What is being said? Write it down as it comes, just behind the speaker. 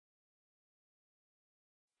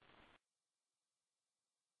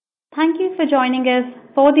Thank you for joining us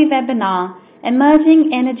for the webinar, Emerging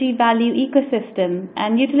Energy Value Ecosystem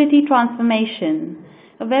and Utility Transformation,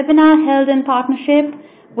 a webinar held in partnership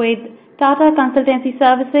with Tata Consultancy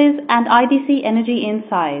Services and IDC Energy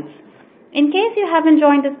Insights. In case you haven't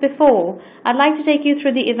joined us before, I'd like to take you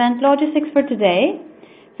through the event logistics for today.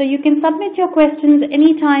 So you can submit your questions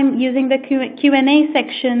anytime using the Q&A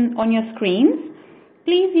section on your screens.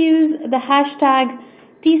 Please use the hashtag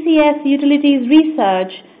TCS Utilities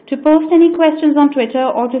Research to post any questions on Twitter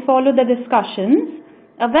or to follow the discussions.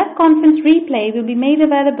 A web conference replay will be made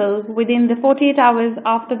available within the 48 hours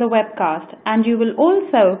after the webcast, and you will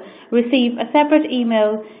also receive a separate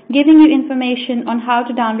email giving you information on how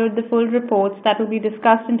to download the full reports that will be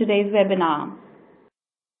discussed in today's webinar.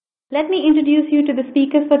 Let me introduce you to the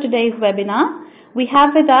speakers for today's webinar. We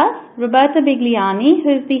have with us Roberta Bigliani,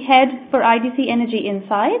 who is the head for IDC Energy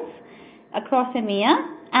Insights across EMEA,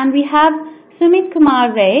 and we have Sumit Kumar,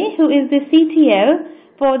 who is the CTO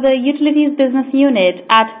for the Utilities Business Unit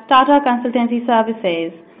at Tata Consultancy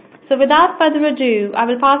Services. So without further ado, I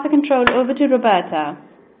will pass the control over to Roberta.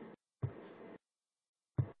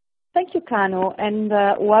 Thank you, Kanu, and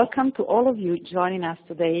welcome to all of you joining us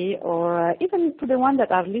today, or even to the ones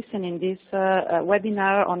that are listening this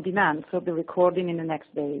webinar on demand, so the recording in the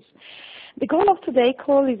next days. The goal of today's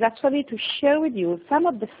call is actually to share with you some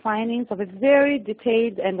of the findings of a very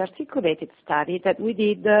detailed and articulated study that we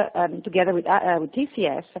did together with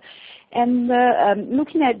TCS, and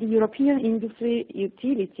looking at the European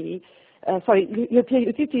utility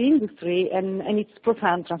industry and its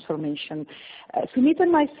profound transformation. Sumit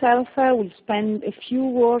and myself will spend a few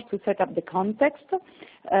words to set up the context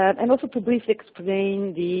and also to briefly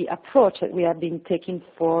explain the approach that we have been taking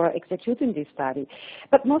for executing this study.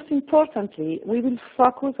 But most importantly, we will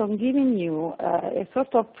focus on giving you a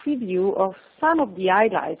sort of preview of some of the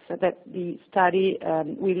highlights that the study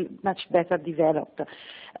will much better develop.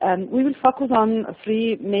 We will focus on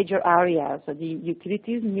three major areas: the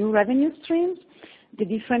utilities' new revenue streams, the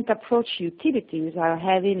different approach utilities are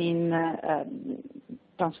having in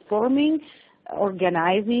transforming,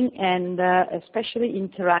 organizing, and especially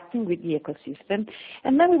interacting with the ecosystem.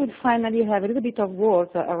 And then we will finally have a little bit of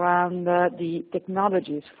words around the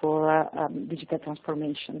technologies for digital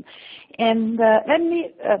transformation. And let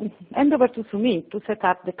me hand over to Sumit to set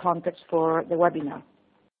up the context for the webinar.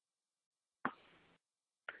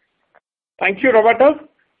 Thank you, Roberta.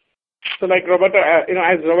 So like Roberta,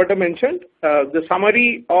 as Roberta mentioned, the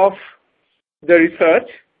summary of the research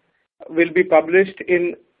will be published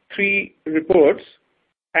in 3 reports,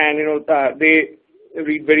 and they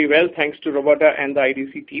read very well thanks to Roberta and the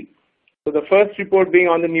IDC team. So the first report being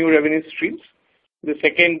on the new revenue streams, the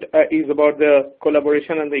second is about the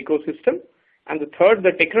collaboration and the ecosystem, and the third,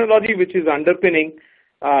 the technology which is underpinning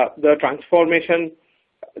the transformation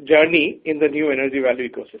journey in the new energy value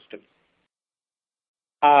ecosystem.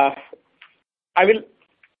 I will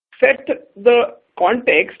set the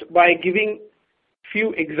context by giving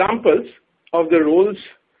few examples of the roles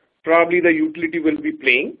probably the utility will be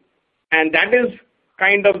playing, and that is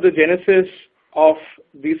kind of the genesis of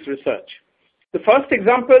this research. The first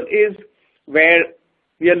example is where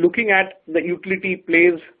we are looking at the utility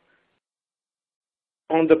plays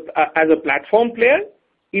on as a platform player,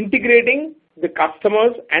 integrating the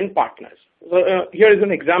customers and partners. So, here is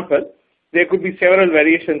an example. There could be several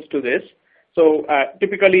variations to this. So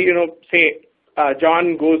typically, say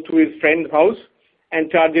John goes to his friend's house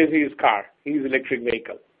and charges his car, his electric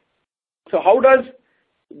vehicle. So how does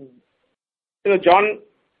John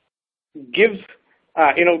gives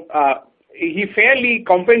he fairly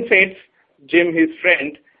compensates Jim, his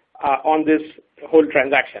friend, on this whole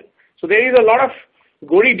transaction. So there is a lot of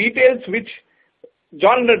gory details which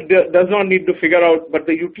John does not need to figure out, but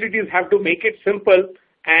the utilities have to make it simple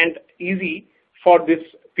and easy for this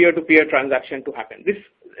peer-to-peer transaction to happen.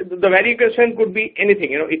 The variation could be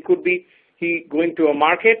anything. It could be he going to a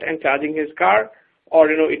market and charging his car, or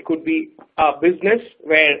it could be a business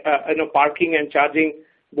where parking and charging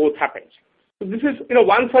both happens. So this is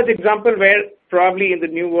one such example where probably in the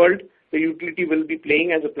new world the utility will be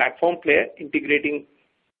playing as a platform player, integrating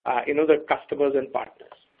the customers and partners.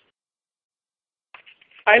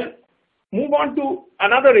 I'll move on to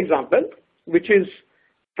another example, which is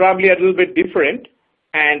probably a little bit different,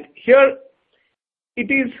 and here it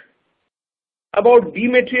is about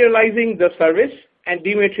dematerializing the service and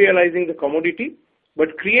dematerializing the commodity,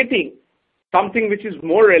 but creating something which is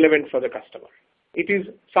more relevant for the customer. It is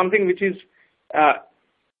something which is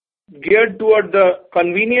geared toward the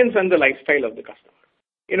convenience and the lifestyle of the customer.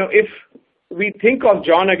 If we think of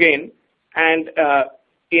John again, and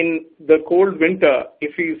in the cold winter,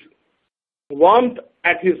 if he's warmth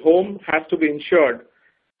at his home has to be ensured.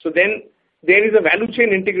 So then there is a value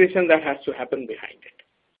chain integration that has to happen behind it.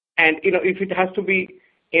 And if it has to be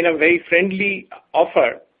in a very friendly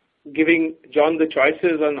offer, giving John the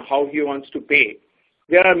choices on how he wants to pay,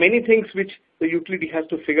 there are many things which the utility has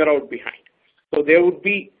to figure out behind. So there would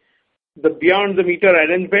be the beyond the meter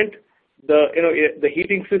arrangement, the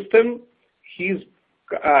heating system, his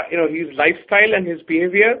lifestyle and his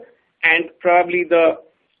behavior, and probably the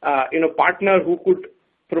partner who could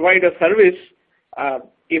provide a service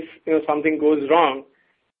if something goes wrong.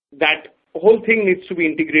 That whole thing needs to be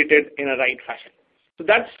integrated in a right fashion. So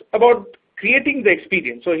that's about creating the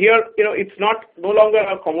experience. So here, it's no longer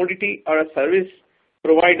a commodity or a service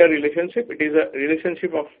provider relationship. It is a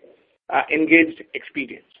relationship of engaged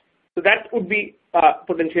experience. So that would be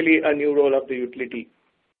potentially a new role of the utility.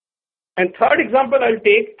 And third example I'll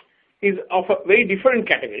take is of a very different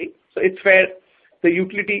category. So it's where the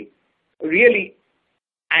utility really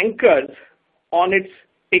anchors on its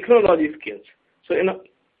technology skills. So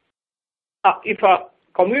if a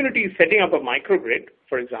community is setting up a microgrid,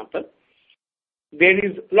 for example, there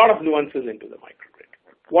is a lot of nuances into the microgrid.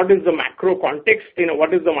 What is the macro context?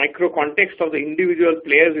 What is the micro context of the individual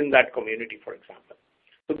players in that community, for example?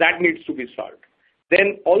 So that needs to be solved.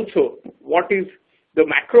 Then also, what is the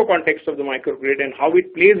macro context of the microgrid and how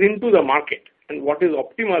it plays into the market, and what is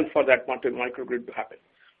optimal for that microgrid to happen?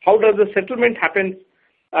 How does the settlement happen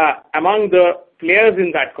among the players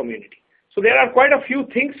in that community? So there are quite a few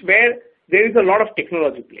things where there is a lot of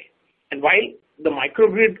technology play. And while the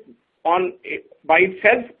microgrid by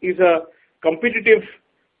itself is a competitive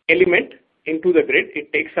element into the grid,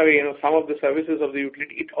 it takes away some of the services of the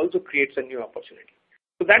utility, it also creates a new opportunity.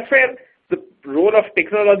 So that's where the role of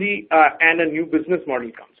technology and a new business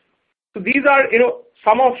model comes. So these are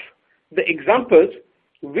some of the examples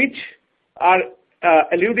which are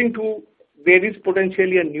alluding to there is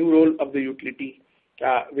potentially a new role of the utility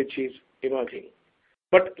which is emerging.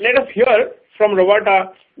 But let us hear from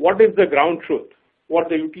Roberta what is the ground truth, what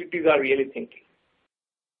the utilities are really thinking.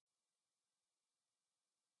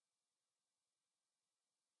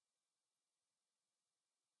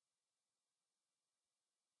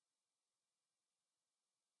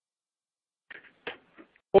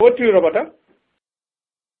 Over to you, Roberta.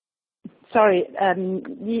 Sorry,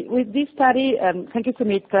 with this study, thank you,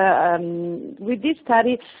 Sumit. With this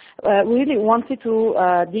study, we really wanted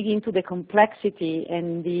to dig into the complexity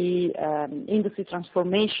and the industry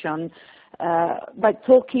transformation by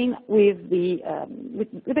talking with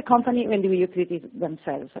the company and the utilities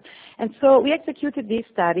themselves. And so we executed this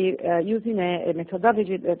study using a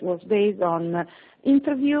methodology that was based on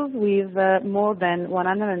interviews with more than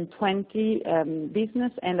 120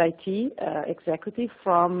 business and IT executives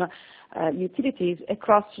from utilities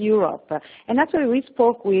across Europe. And actually we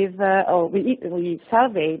spoke with, we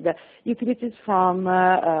surveyed utilities from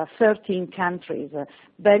 13 countries: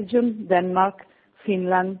 Belgium, Denmark,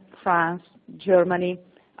 Finland, France, Germany,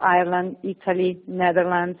 Ireland, Italy,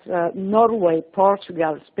 Netherlands, Norway,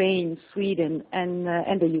 Portugal, Spain, Sweden, and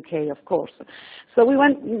the UK, of course. So we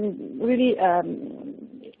went really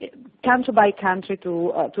country by country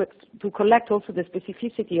to collect also the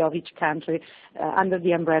specificity of each country under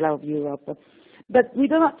the umbrella of Europe. But we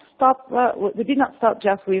did not stop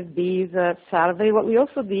just with these survey. What we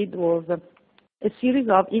also did was a series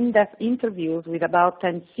of in-depth interviews with about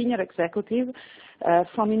 10 senior executives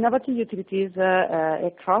from innovative utilities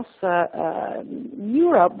across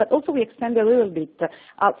Europe, but also we extended a little bit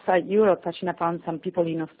outside Europe, touching upon some people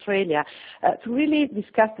in Australia, to really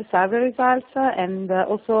discuss the survey results and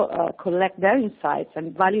also collect their insights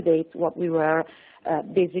and validate what we were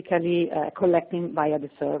basically collecting via the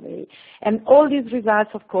survey. And all these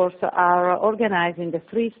results, of course, are organized in the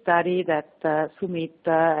 3 study that Sumit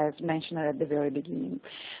has mentioned at the very beginning.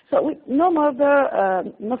 So with no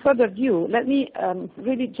further ado, let me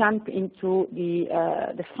really jump into the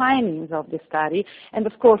findings of the study. And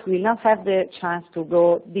of course, we will not have the chance to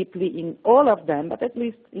go deeply in all of them, but at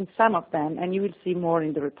least in some of them, and you will see more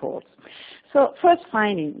in the reports. So first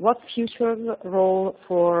finding, what future role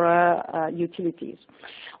for utilities?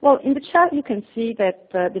 Well, in the chart you can see that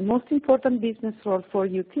the most important business role for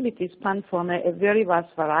utilities span from a very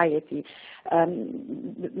vast variety.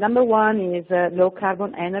 Number 1 is a low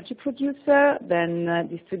carbon energy producer, then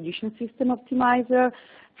distribution system optimizer,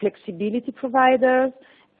 flexibility providers,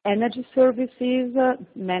 energy services,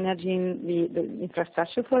 managing the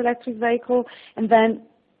infrastructure for electric vehicle, and then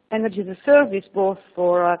energy as a service, both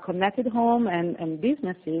for connected home and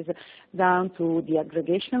businesses, down to the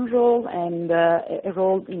aggregation role and a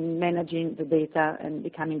role in managing the data and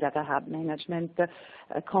becoming data hub management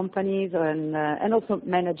companies, and also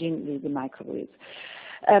managing the microgrids.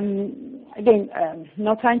 Again,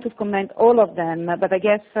 not trying to comment all of them, but I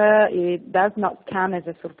guess it does not come as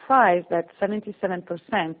a surprise that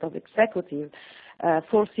 77% of executives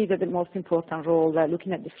foresee that the most important role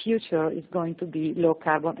looking at the future is going to be low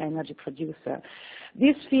carbon energy producer.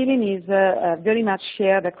 This feeling is very much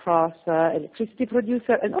shared across electricity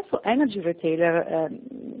producer and also energy retailer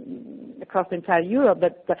across the entire Europe,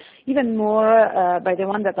 but even more by the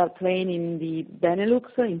ones that are playing in the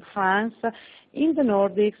Benelux, in France, in the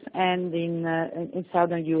Nordics, and in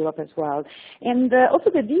Southern Europe as well. And also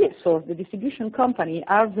the DSOs, the distribution company,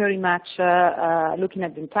 are very much looking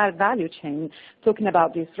at the entire value chain, talking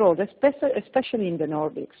about this role, especially in the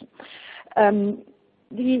Nordics.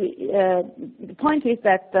 The point is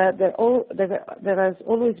that there has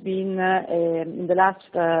always been, in the last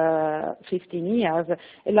 15 years,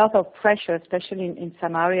 a lot of pressure, especially in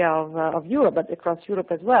some area of Europe, but across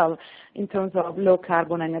Europe as well, in terms of low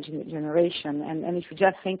carbon energy generation. And if you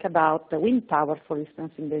just think about the wind power, for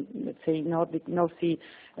instance, in the, let's say, North Sea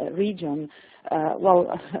region,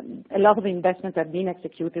 well, a lot of investments have been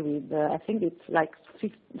executed with, I think it's like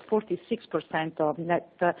 46% of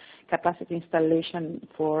net capacity installation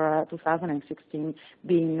for 2016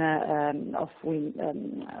 being of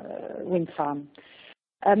wind farm.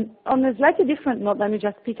 On a slightly different note, let me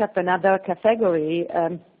just pick up another category,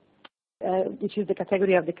 which is the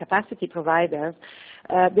category of the capacity providers.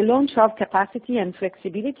 The launch of capacity and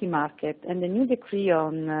flexibility market and the new decree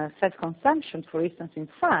on self-consumption, for instance, in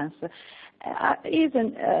France, is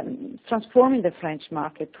transforming the French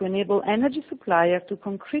market to enable energy suppliers to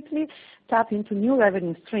concretely tap into new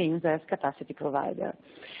revenue streams as capacity provider.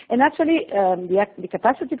 And actually, the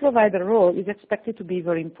capacity provider role is expected to be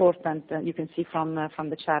very important. You can see from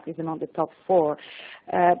the chart, is among the top 4.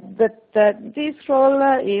 But this role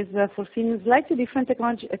is foreseen slightly different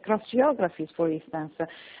across geographies, for instance,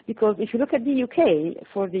 because if you look at the UK,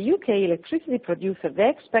 for the UK electricity producer, they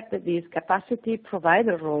expect that this capacity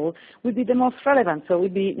provider role will be the most relevant, so it will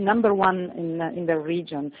be number 1 in the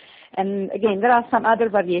region. And again, there are some other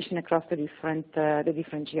variation across the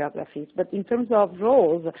different geographies. But in terms of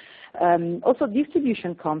roles, also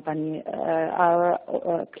distribution companies are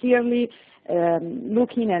clearly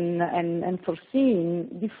looking and foreseeing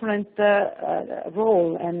different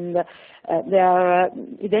role, and they are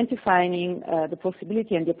identifying the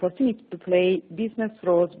possibility and the opportunity to play business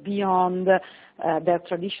roles beyond their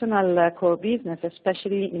traditional core business,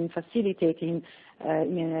 especially in facilitating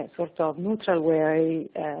in a sort of neutral way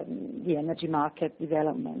the energy market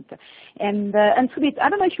development. And Sumit, I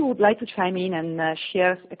don't know if you would like to chime in and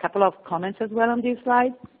share a couple of comments as well on this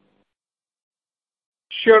slide.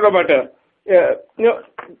 Sure, Roberta. There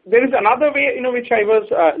is another way, which I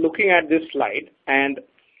was looking at this slide, and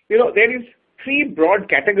there is 3 broad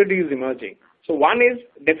categories emerging. So one is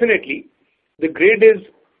definitely the grid is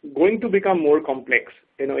going to become more complex,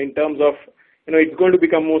 in terms of, it's going to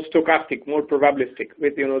become more stochastic, more probabilistic,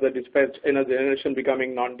 with the dispatch, the generation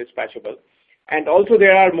becoming non-dispatchable, and also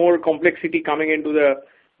there are more complexity coming into the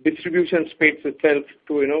distribution space itself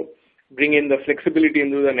to bring in the flexibility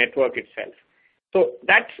into the network itself. So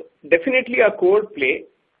that's definitely a core play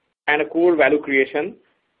and a core value creation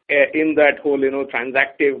in that whole,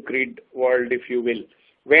 transactive grid world, if you will,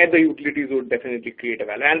 where the utilities would definitely create a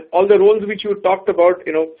value. And all the roles which you talked about,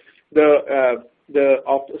 the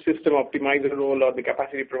system optimizer role or the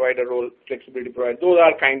capacity provider role, flexibility provider, those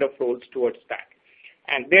are kind of roles towards that.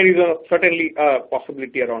 And there is certainly a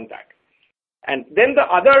possibility around that. And then the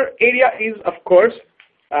other area is, of course,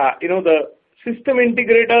 the system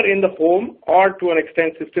integrator in the home, or to an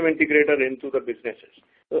extent system integrator into the businesses.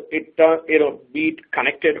 So it be it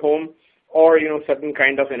connected home or certain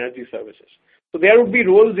kind of energy services. So there would be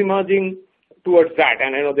roles emerging towards that,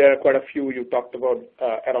 and I know there are quite a few you talked about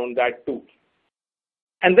around that too.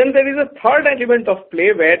 And then there is a third element of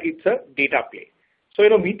play where it's a data play. So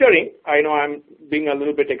metering, I know I'm being a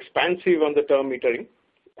little bit expansive on the term metering.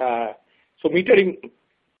 So metering,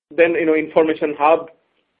 then information hub.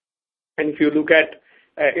 And if you look at,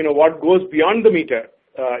 what goes beyond the meter,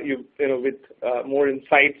 with more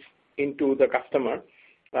insights into the customer,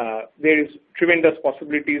 there is tremendous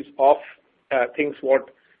possibilities of things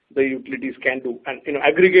what the utilities can do. And,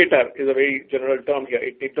 aggregator is a very general term here.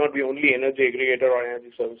 It need not be only energy aggregator or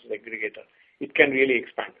energy services aggregator. It can really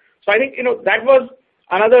expand. So I think, that was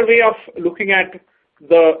another way of looking at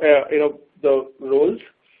the, the roles.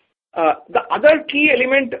 The other key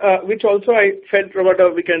element, which also I felt, Roberta,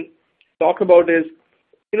 we can talk about is,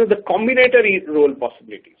 the combinatory role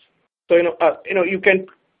possibilities. So, you can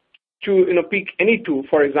choose, pick any two,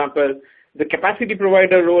 for example, the capacity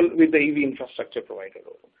provider role with the EV infrastructure provider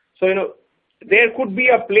role. So, there could be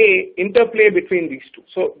a interplay between these two.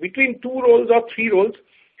 So, between two roles or three roles,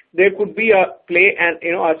 there could be a play and,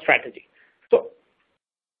 a strategy. So,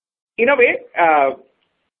 in a way,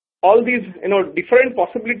 all these, different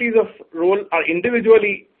possibilities of role are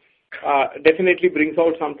individually definitely brings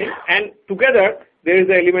out something, and together there is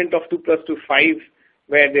the element of 2 + 2 = 5,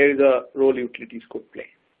 where there is a role utilities could play.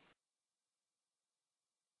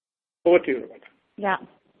 Over to you, Roberta.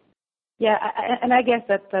 Yeah, and I guess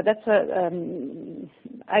that's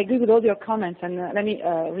I agree with all your comments, and let me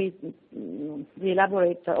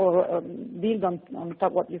re-elaborate or build on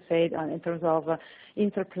top what you said in terms of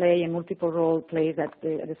interplay and multiple role plays at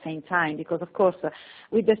the same time. Because of course,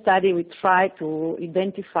 with the study we try to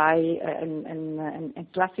identify and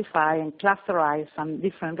classify and clusterize some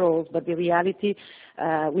different roles, but the reality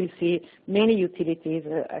we'll see many utilities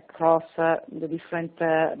across the different,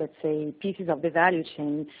 let's say, pieces of the value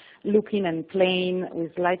chain, looking and playing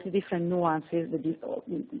with slightly different nuances,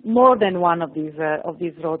 more than one of these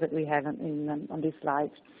roles that we have on these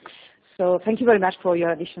slides. So thank you very much for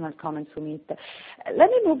your additional comments, Sumit. Let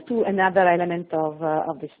me move to another element of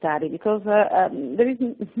the study, because there is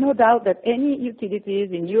no doubt that any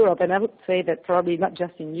utilities in Europe, and I would say that probably not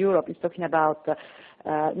just in Europe, is talking about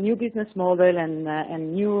new business model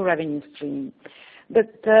and new revenue stream.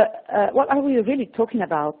 But what are we really talking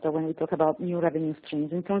about when we talk about new revenue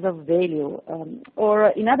streams in terms of value? Or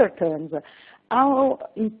in other terms, how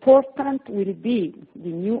important will it be the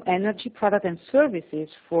new energy product and services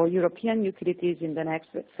for European utilities in the next,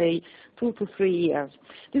 let's say, 2 to 3 years?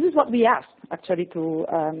 This is what we asked, actually, to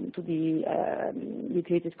the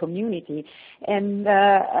utilities community. And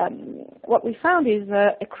what we found is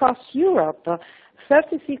across Europe,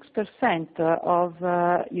 36% of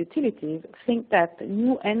utilities think that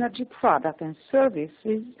new energy product and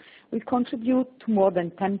services will contribute to more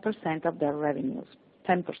than 10% of their revenues.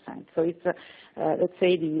 10%. So it's, let's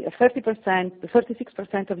say, the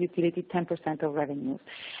 36% of utility, 10% of revenues.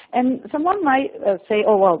 And someone might say,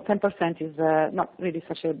 oh, well, 10% is not really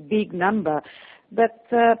such a big number. But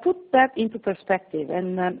put that into perspective.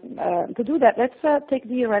 And to do that, let's take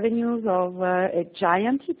the revenues of a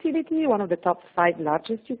giant utility, one of the top 5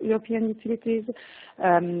 largest European utilities.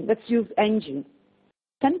 Let's use Engie.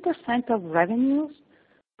 10% of revenues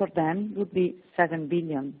for them would be 7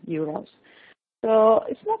 billion euros. So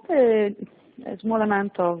it's not a small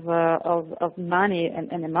amount of money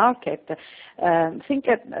in the market. Think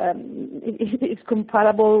that it's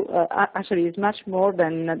comparable, actually it's much more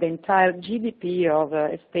than the entire GDP of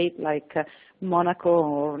a state like Monaco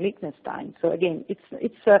or Liechtenstein. So again,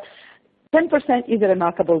 it's 10% is a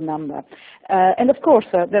remarkable number. And of course,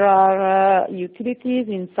 there are utilities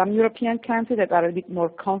in some European countries that are a bit more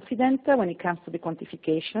confident when it comes to the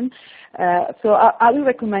quantification. So I will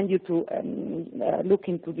recommend you to look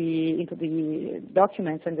into the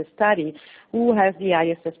documents and the study who has the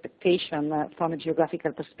highest expectation from a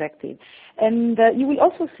geographical perspective. And you will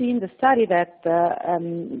also see in the study that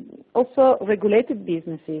also regulated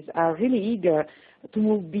businesses are really eager to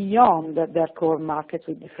move beyond their core markets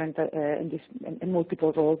with different and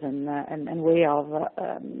multiple roles and way of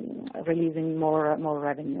releasing more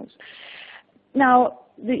revenues. Now,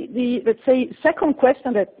 the let's say second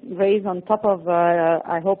question that raised on top of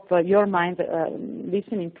I hope your mind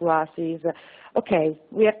listening to us is, okay,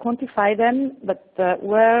 we have quantified them, but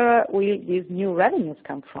where will these new revenues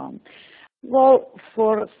come from? Well,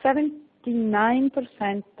 for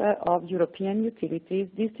 79% of European utilities,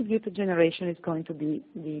 distributed generation is going to be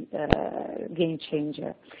the game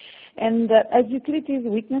changer. And as utilities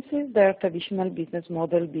witnesses their traditional business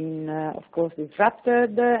model being, of course,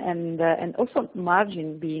 disrupted and also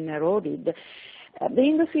margin being eroded, the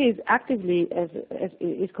industry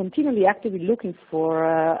is continually actively looking for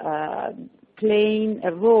playing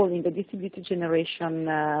a role in the distributed generation,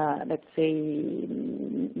 let's say,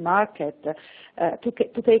 market to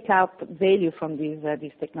take out value from these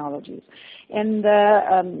technologies. And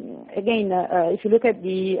again, if you look at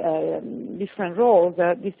the different roles,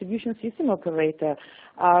 distribution system operator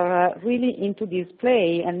are really into this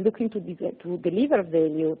play and looking to deliver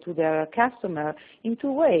value to their customer in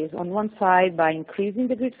 2 ways. On one side, by increasing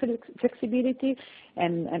the grid flexibility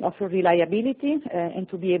and offer reliability and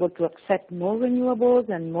to be able to accept more renewables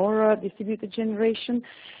and more distributed generation.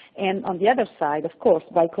 And on the other side, of course,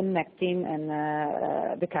 by connecting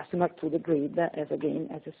the customer to the grid as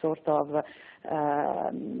a sort of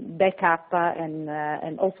backup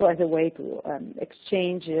and also as a way to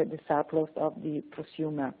exchange the surplus of the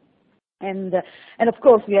prosumer. And of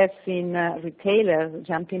course, we have seen retailers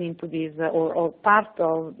jumping into this, or part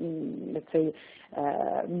of, let's say,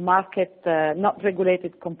 market, not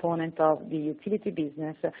regulated component of the utility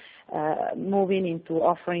business, moving into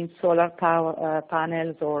offering solar power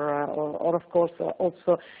panels, or of course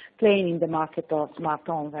also playing in the market of smart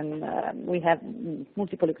homes. And we have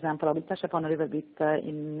multiple examples. I will touch upon a little bit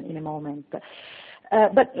in a moment.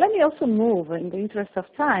 But let me also move, in the interest of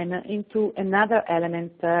time, into another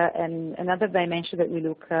element and another dimension that we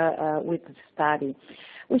look with the study,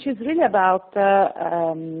 which is really about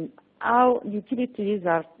how utilities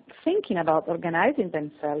are thinking about organizing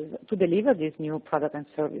themselves to deliver these new products and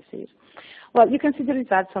services. Well, you can see the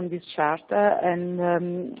results on this chart,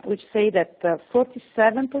 which say that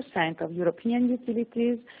 47% of European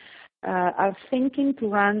utilities are thinking to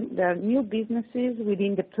run their new businesses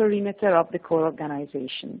within the perimeter of the core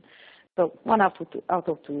organization. So 1 out of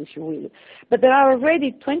 2, if you will. But there are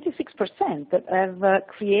already 26% that have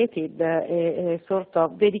created a sort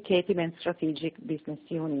of dedicated and strategic business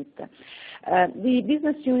unit. The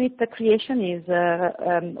business unit creation is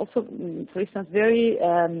also, for instance, very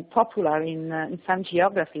popular in some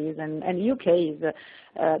geographies, and UK is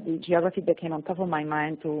the geography that came on top of my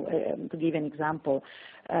mind to give an example.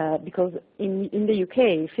 Because in the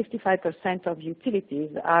UK, 55% of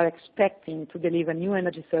utilities are expecting to deliver new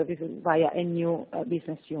energy services via a new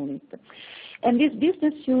business unit. And these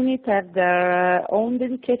business units have their own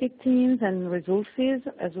dedicated teams and resources,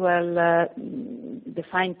 as well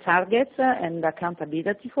defined targets and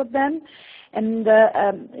accountability for them. And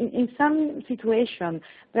in some situations,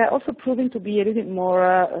 they're also proving to be a little bit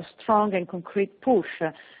more strong and concrete push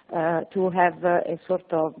to have a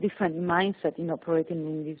sort of different mindset in operating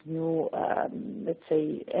in these new, let's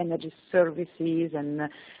say, energy services and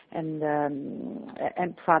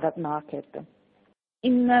product market.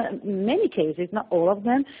 In many cases, not all of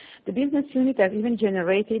them, the business unit has even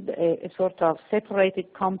generated a sort of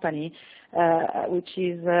separated company, which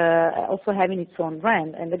is also having its own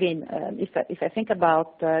brand. And again, if I think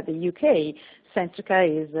about the UK, Centrica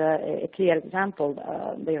is a clear example.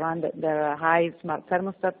 They run their high smart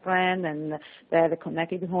thermostat brand, and they have a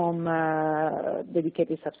connected home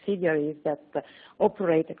dedicated subsidiaries that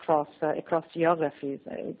operate across geographies.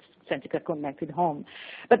 It's Centrica Connected Home.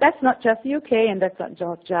 But that's not just the UK, and that's not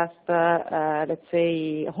just, let's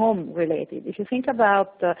say, home related. If you think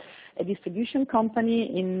about a distribution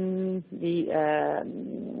company in the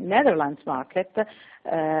Netherlands market,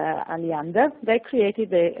 Alliander, they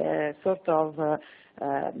created a sort of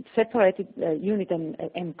separated unit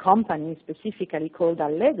and company specifically called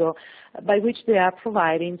Allego, by which they are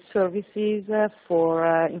providing services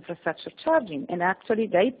for infrastructure charging. And actually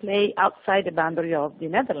they play outside the boundary of the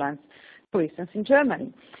Netherlands, for instance in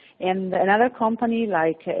Germany. And another company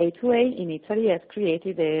like A2A in Italy has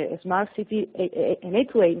created an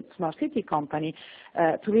A2A smart city company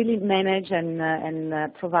to really manage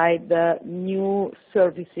and provide new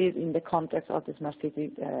services in the context of the smart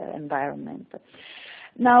city environment.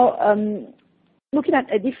 Now, looking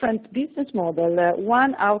at a different business model,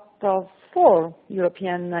 1 out of 4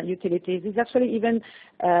 European utilities is actually even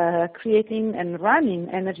creating and running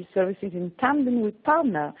energy services in tandem with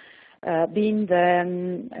partners. Being the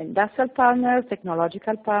industrial partners,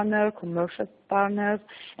 technological partners, commercial partners,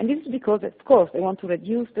 and this is because, of course, they want to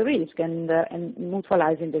reduce the risk and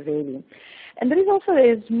mutualizing the value. And there is also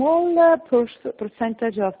a small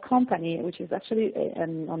percentage of company, which is actually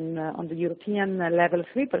on the European level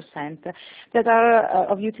 3%, that are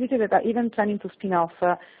of utilities that are even planning to spin off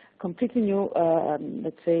completely new,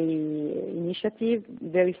 let's say, initiative,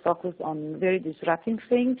 very focused on very disrupting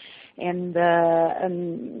things. And I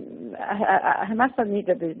must admit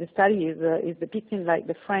that the study is depicting like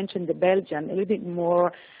the French and the Belgian, a little bit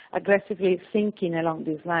more aggressively thinking along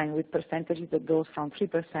this line, with percentages that goes from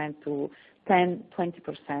 3% to 10,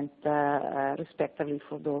 20% respectively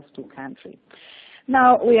for those 2 countries.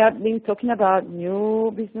 Now, we have been talking about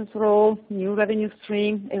new business role, new revenue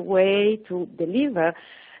stream, a way to deliver.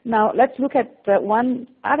 Now, let's look at one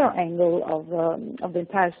other angle of the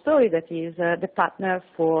entire story, that is the partner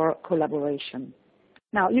for collaboration.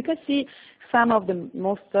 Now, you can see some of the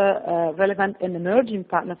most relevant and emerging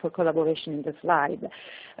partners for collaboration in the slide.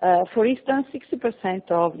 For instance, 60%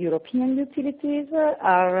 of European utilities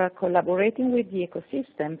are collaborating with the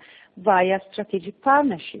ecosystem via strategic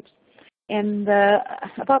partnerships. And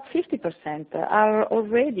about 50% are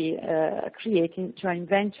already creating joint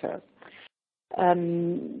ventures.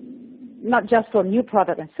 not just for new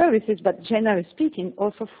products and services, but generally speaking,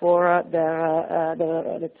 also for their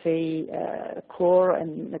let's say, core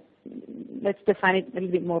and let's define it a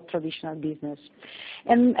little bit more traditional business.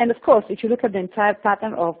 And of course, if you look at the entire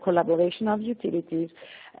pattern of collaboration of utilities,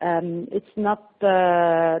 it's not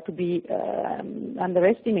to be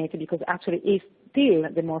underestimated, because actually it's still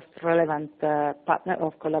the most relevant partner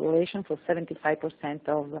of collaboration for 75%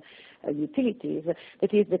 of utilities.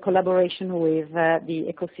 That is the collaboration with the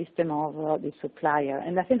ecosystem of the supplier.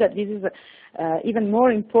 And I think that this is even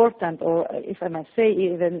more important, or if I might say,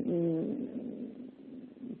 even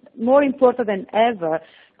more important than ever,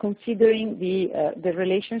 considering the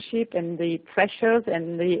relationship and the pressures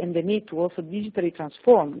and the need to also digitally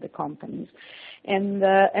transform the companies. And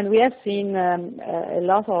we have seen a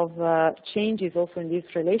lot of changes also in this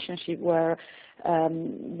relationship, where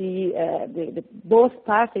both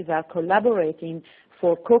parties are collaborating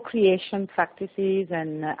for co-creation practices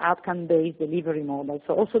and outcome-based delivery models.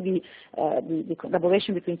 So also the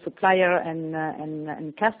collaboration between supplier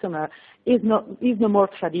and customer is no more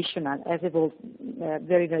traditional, has evolved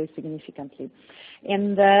very, very significantly.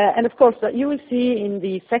 And of course, you will see in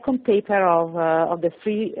the second paper of the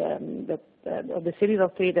series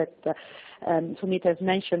of three that Sumit has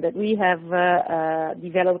mentioned, that we have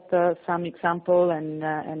developed some example, and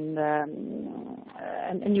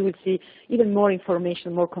you will see even more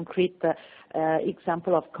information, more concrete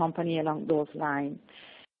example of company along those lines.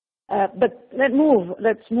 But let's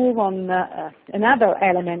move on another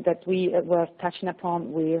element that we were touching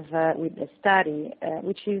upon with the study,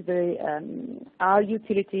 which is how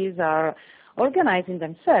utilities are organizing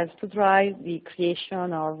themselves to drive the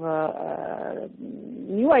creation of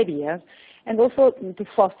new ideas and also to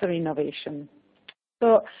foster innovation.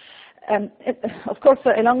 So, of course,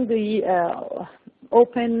 along the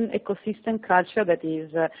open ecosystem culture that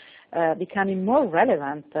is becoming more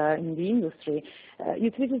relevant in the industry,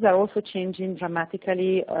 utilities are also changing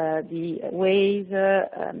dramatically the ways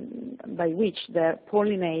by which they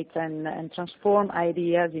pollinate and transform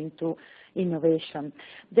ideas into innovation.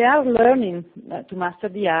 They are learning to master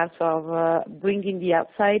the art of bringing the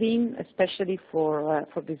outside in, especially for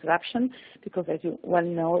disruption, because as you well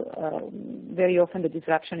know, very often the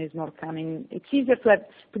disruption is more coming. It's easier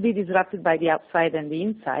to be disrupted by the outside than the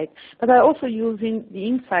inside, but are also using the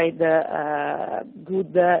inside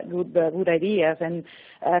good ideas and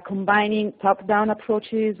combining top-down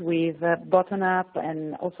approaches with bottom-up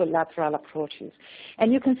and also lateral approaches.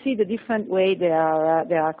 And you can see the different way they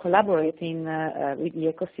are collaborating with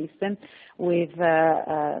the ecosystem, with,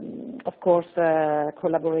 of course,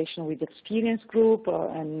 collaboration with experience group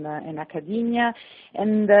and academia,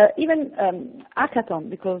 and even hackathon,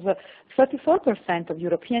 because 34% of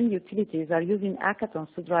European utilities are using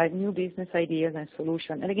hackathons to drive new business ideas and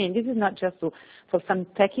solutions. And again, this is not just for some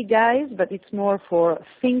techie guys, but it's more for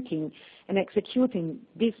thinking and executing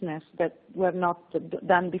business that were not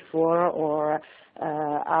done before or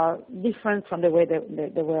are different from the way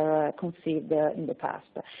they were conceived in the past.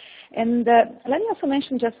 And let me also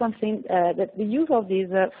mention just one thing, that the use of this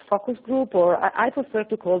focus group, or I prefer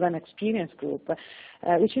to call them experience group,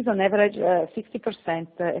 which is on average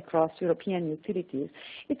 60% across European utilities.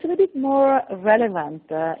 It's a little bit more relevant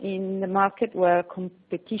in the market where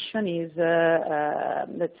competition is,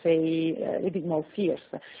 let's say, a little bit more fierce.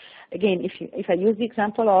 Again, if I use the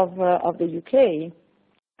example of the UK,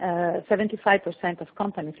 75% of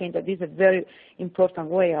companies think that this is a very important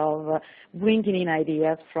way of bringing in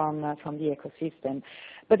ideas from the ecosystem.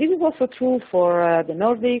 But this is also true for the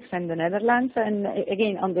Nordics and the Netherlands. And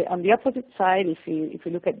again, on the opposite side, if you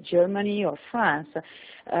look at Germany or France,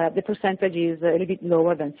 the percentage is a little bit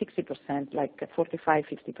lower than 60%, like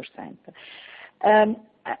 45–50%.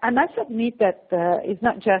 I must admit that it's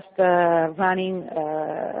not just running,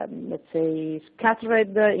 let's say,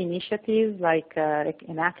 scattered initiatives like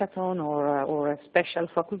an hackathon or a special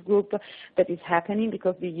focus group that is happening,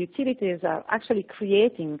 because the utilities are actually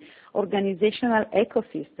creating organizational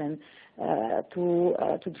ecosystem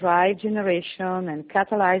to drive generation and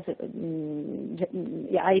catalyze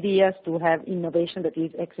ideas to have innovation that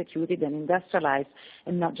is executed and industrialized,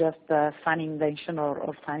 and not just funny invention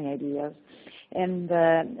or funny ideas. And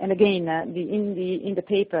again, in the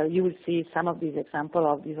paper, you will see some of these examples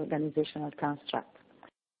of this organizational construct.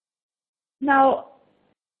 Now,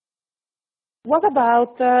 what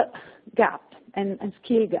about gap and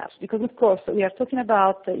skill gaps? Because, of course, we are talking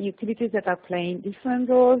about utilities that are playing different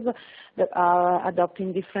roles, that are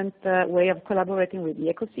adopting different way of collaborating with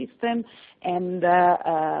the ecosystem, and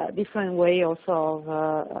different way also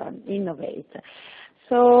of innovate.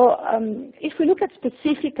 So if we look at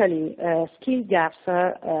specifically skill gaps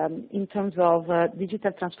in terms of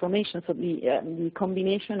digital transformation, so the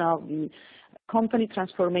combination of the company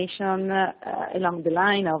transformation along the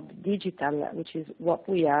line of digital, which is what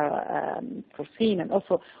we are foreseeing, and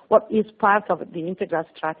also what is part of the integral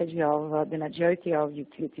strategy of the majority of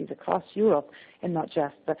utilities across Europe, and not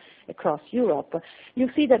just across Europe, you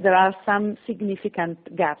see that there are some significant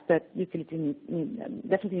gaps that utilities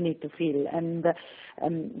definitely need to fill. And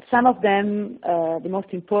some of them, the most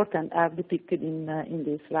important, are depicted in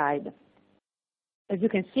this slide. As you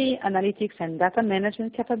can see, analytics and data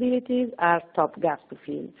management capabilities are top gaps to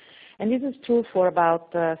fill. And this is true for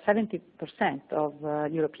about 70% of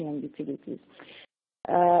European utilities.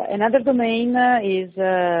 Another domain is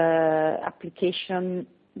application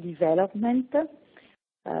development,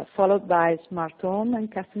 followed by smart home and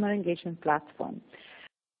customer engagement platform.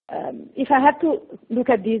 If I had to look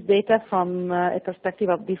at these data from a perspective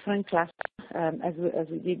of different clusters, as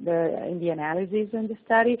we did in the analysis and the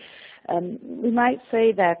study, we might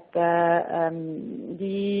say that the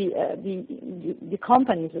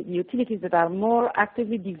companies, the utilities that are more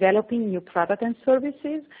actively developing new products and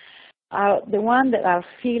services are the ones that are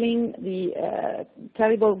feeling the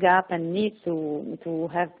terrible gap and need to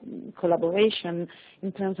have collaboration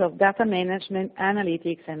in terms of data management,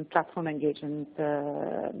 analytics, and platform engagement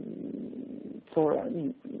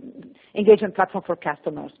engagement platform for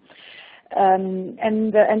customers.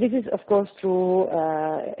 And this is, of course, true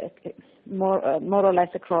more or less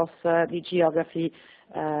across the geography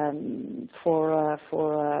for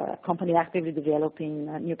a company actively developing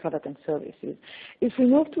new products and services. If we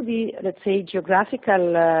move to the, let's say,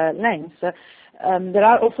 geographical lens, there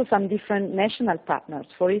are also some different national partners.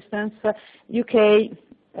 For instance, UK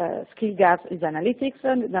skill gap is analytics,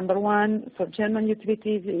 and number one for German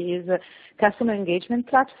utilities is customer engagement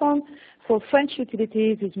platform. For French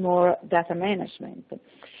utilities is more data management.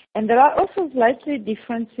 And there are also slightly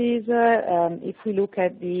differences if we look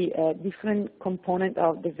at the different component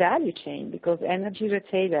of the value chain, because energy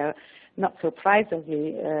retailer, not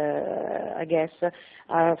surprisingly, I guess,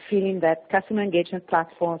 are feeling that customer engagement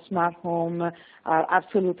platforms, smart home, are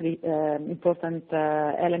absolutely important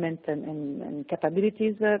elements and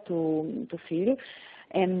capabilities to fill.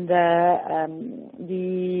 And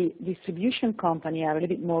the distribution company are a little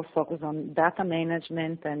bit more focused on data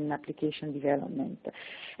management and application development.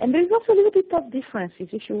 And there's also a little bit of differences,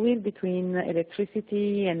 if you will, between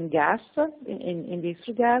electricity and gas in these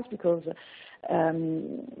regards, because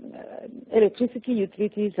electricity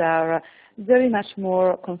utilities are very much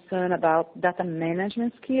more concerned about data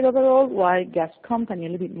management skill overall, while gas company a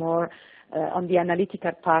little bit more on the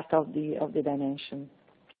analytical part of the dimension.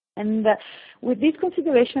 And with this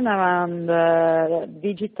consideration around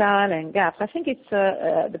digital and gaps, I think it's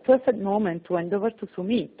the perfect moment to hand over to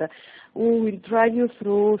Sumit, who will drive you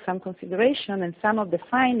through some consideration and some of the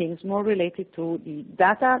findings more related to the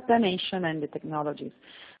data dimension and the technologies.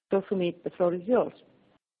 So Sumit, the floor is yours.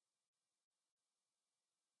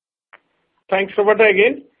 Thanks, Roberta,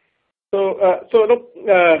 again. So look,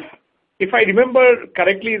 if I remember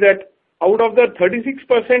correctly, that out of the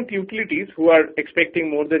 36% utilities who are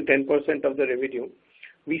expecting more than 10% of the revenue,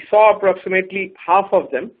 we saw approximately half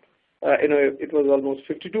of them, it was almost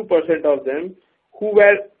 52% of them, who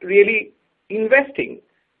were really investing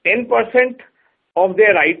 10% of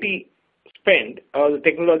their IT spend or the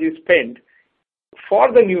technology spend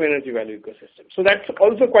for the new energy value ecosystem. So that's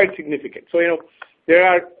also quite significant. So, there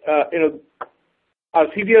are, a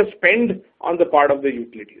serious spend on the part of the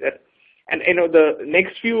utility. And, the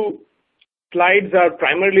next few slides are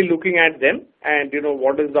primarily looking at them and,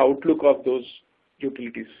 what is the outlook of those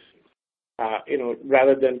utilities,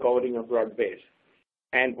 rather than covering a broad base.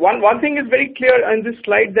 And one thing is very clear on this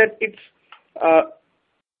slide, that it's,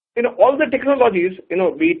 all the technologies,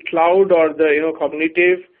 be it cloud or the,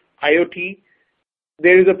 cognitive, IoT,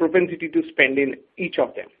 there is a propensity to spend in each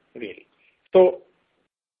of them, really. So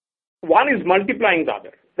one is multiplying the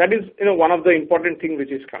other. That is, one of the important things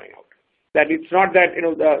which is coming out. That it's not that,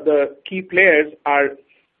 the key players are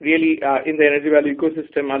really in the energy value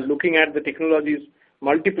ecosystem are looking at the technologies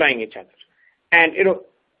multiplying each other. And,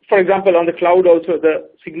 for example, on the cloud also, the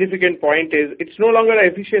significant point is it's no longer an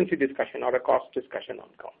efficiency discussion or a cost discussion on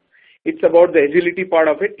cloud. It's about the agility part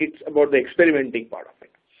of it. It's about the experimenting part of it.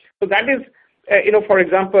 So that is, for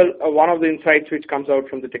example, one of the insights which comes out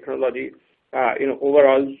from the technology,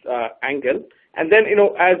 overall angle. And then,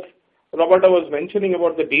 as Roberta was mentioning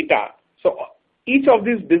about the data, so each of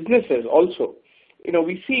these businesses also,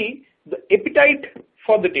 we see the appetite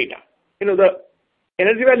for the data. The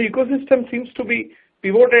energy value ecosystem seems to be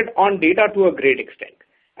pivoted on data to a great extent.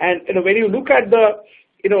 And when you look at the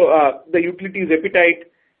the utility's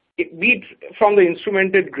appetite, be it from the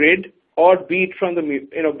instrumented grid or be it from the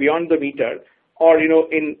beyond the meter, or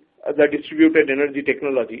in the distributed energy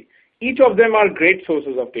technology. Each of them are great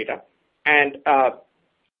sources of data, and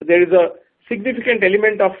there is a significant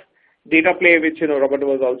element of data play, which Roberta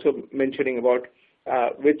was also mentioning about,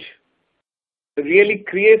 which really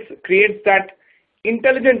creates that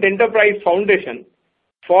intelligent enterprise foundation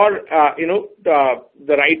for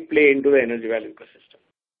the right play into the energy value ecosystem.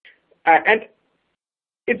 And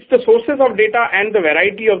it's the sources of data and the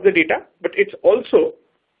variety of the data, but it's also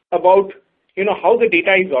about how the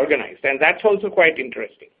data is organized, and that's also quite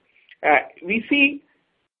interesting. We see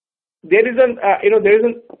there is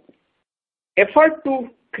an effort to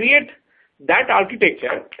create that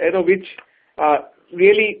architecture, which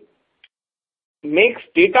really makes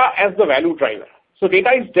data as the value driver. So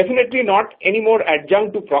data is definitely not anymore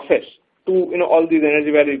adjunct to process to all these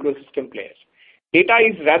energy value ecosystem players. Data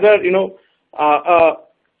is rather a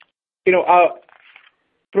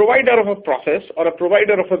provider of a process or a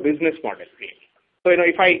provider of a business model, really. So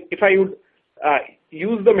if I would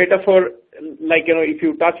use the metaphor, like if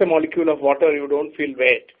you touch a molecule of water, you don't feel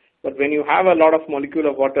wet, but when you have a lot of molecule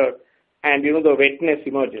of water, and the wetness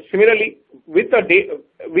emerges. Similarly, with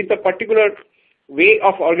a particular way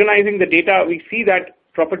of organizing the data, we see that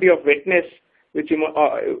property of wetness, which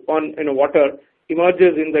on water,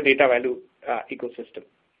 emerges in the data value ecosystem.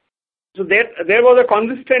 So there was a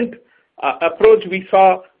consistent approach we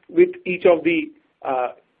saw with each of the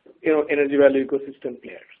energy value ecosystem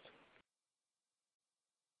players.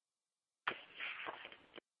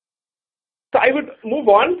 So I would move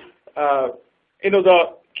on.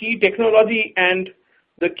 The key technology and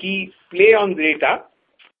the key play on data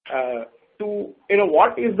to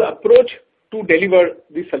what is the approach to deliver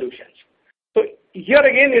the solutions. So here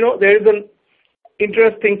again, there is an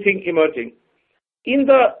interesting thing emerging in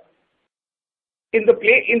the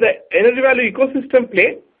energy value ecosystem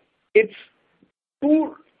play. It's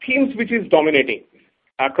two themes which is dominating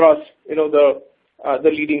across the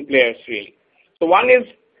leading players, really. So one is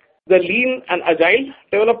the lean and agile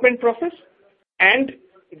development process, and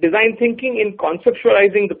design thinking in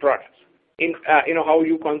conceptualizing the products, in how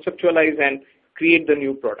you conceptualize and create the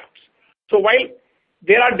new products. So while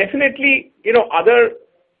there are definitely other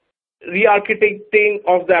re-architecting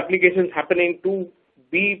of the applications happening to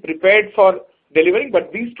be prepared for delivering,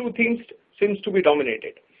 but these two themes seems to be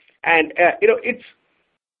dominated, and it's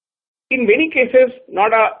in many cases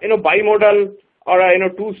not a bimodal or a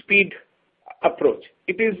two-speed approach.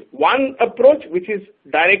 It is one approach which is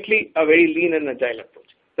directly a very lean and agile approach.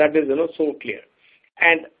 That is so clear.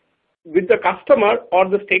 And with the customer or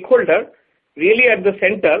the stakeholder really at the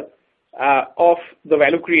center of the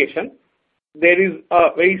value creation, there is a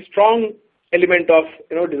very strong element of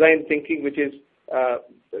design thinking, which is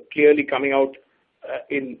clearly coming out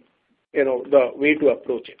in the way to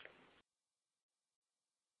approach it.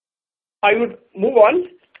 I would move on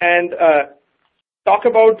and talk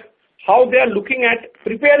about how they are looking at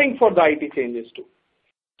preparing for the IT changes too.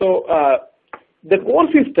 So the core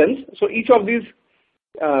systems, so each of these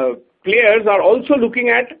players are also looking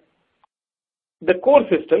at the core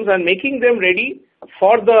systems and making them ready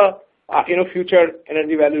for the future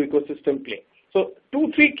energy value ecosystem play. So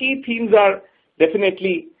 2-3 key themes are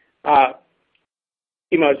definitely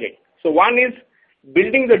emerging. So one is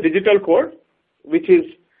building the digital core, which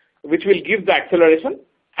will give the acceleration,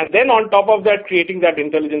 and then on top of that, creating that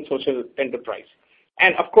intelligent social enterprise.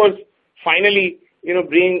 And of course, finally,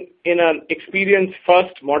 bring in an experience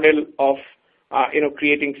first model of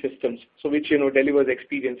creating systems, so which delivers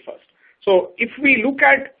experience first. So if we look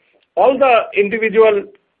at all the individual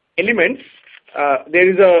elements, there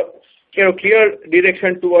is a clear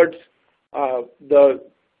direction towards the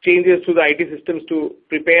changes to the IT systems to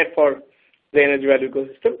prepare for the energy value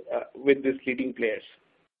ecosystem with these leading players.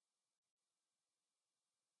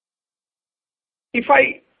 If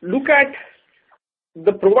I look at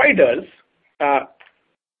the providers,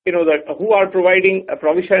 who are providing a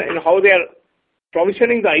provision and how they are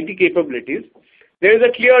provisioning the IT capabilities, there is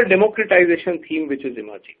a clear democratization theme which is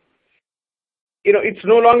emerging. It's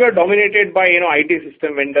no longer dominated by IT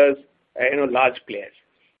system vendors, large players.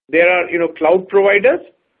 There are cloud providers,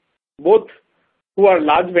 both who are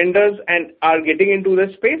large vendors and are getting into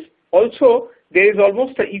the space. Also, there is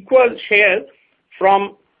almost an equal share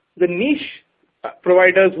from the niche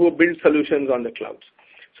providers who build solutions on the clouds.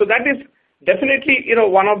 So that is definitely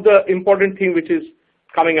one of the important things which is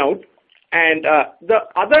coming out. And the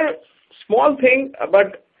other small thing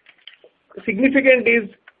but significant is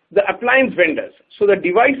the appliance vendors. So the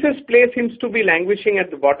devices play seems to be languishing at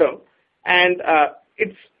the bottom, and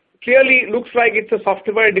it's clearly looks like it's a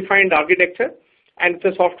software-defined architecture and it's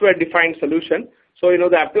a software-defined solution. So,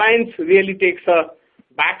 the appliance really takes a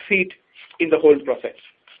backseat in the whole process.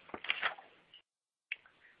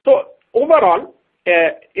 So, overall,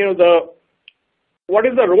 what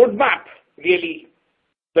is the roadmap really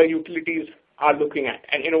the utilities are looking at,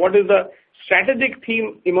 and what is the strategic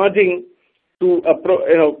theme emerging to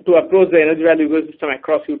approach the energy value ecosystem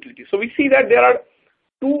across utilities? So we see that there are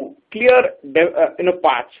two clear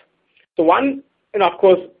paths. So one, of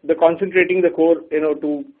course, the concentrating the core,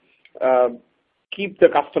 to keep the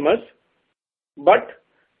customers, but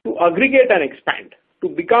to aggregate and expand, to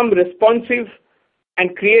become responsive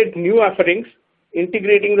and create new offerings,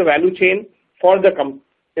 integrating the value chain for the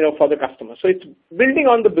customer. So it's building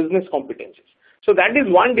on the business competencies. So that is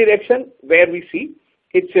one direction where we see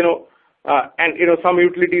it's some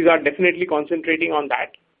utilities are definitely concentrating on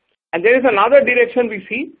that. And there is another direction we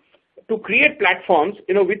see to create platforms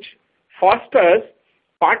which fosters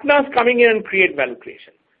partners coming in and create value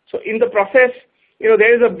creation. So in the process,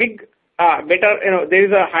 there is a big there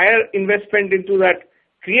is a higher investment into that,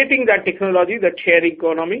 creating that technology, that sharing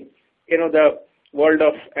economy, the world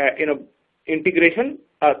of integration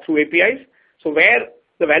through APIs. So where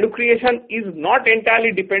the value creation is not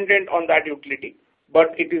entirely dependent on that utility,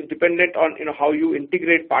 but it is dependent on how you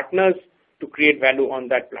integrate partners to create value on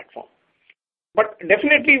that platform. But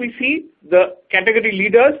definitely we see the category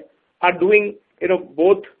leaders are doing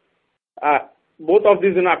both of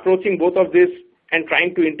these, approaching both of this and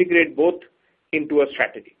trying to integrate both into a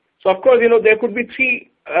strategy. So of course there could be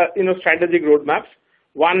three strategic roadmaps.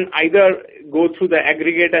 One, either go through the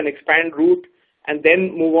aggregate and expand route and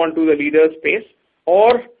then move on to the leader space,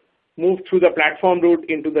 or move through the platform route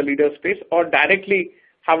into the leader space, or directly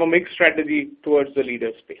have a mixed strategy towards the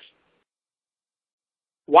leader space.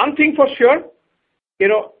 One thing for sure,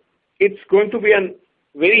 it's going to be a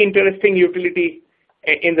very interesting utility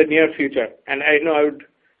in the near future, and I would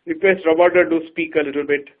request Roberta to speak a little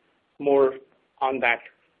bit more on that.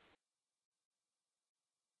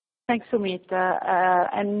 Thanks, Sumit.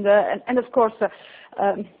 And of course,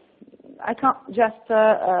 I can't just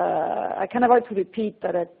I can avoid to repeat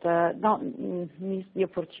that don't miss the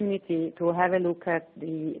opportunity to have a look at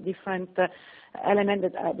the different elements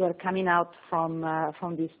that were coming out from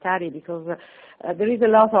this study, because there is a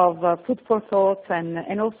lot of food for thought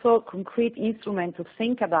and also concrete instruments to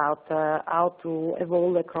think about how to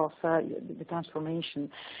evolve across the transformation.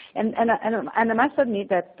 And I must admit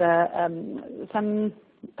that some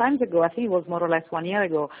times ago, I think it was more or less 1 year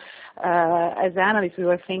ago, as analysts we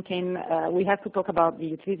were thinking we have to talk about the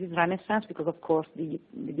utilities renaissance, because of course the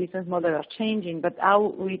business models are changing, but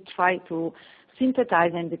how we try to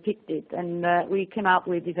synthesize and depict it. And we came up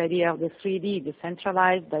with this idea of the 3D,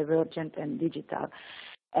 decentralized, divergent, and digital.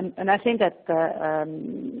 And I think that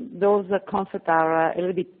those concepts are a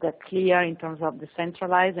little bit clear in terms of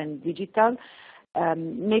decentralized and digital.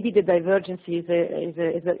 Maybe the divergence is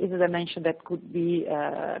a dimension that could be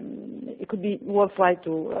it could be worthwhile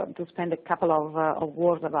to spend a couple of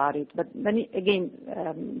words about it. But let me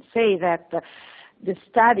again say that the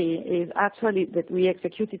study is actually that we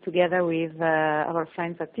executed together with our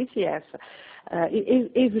friends at TCS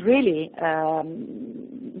is really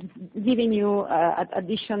giving you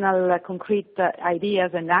additional concrete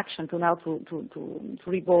ideas and action to now to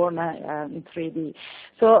reborn in 3D.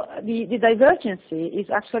 So the divergence is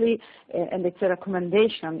actually, and it's a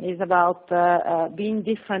recommendation, is about being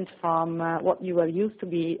different from what you were used to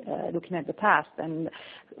be looking at the past, and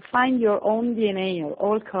find your own DNA, your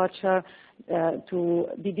own culture, to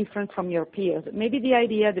be different from your peers. Maybe the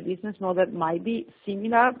idea, the business model might be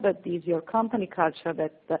similar, but it is your company culture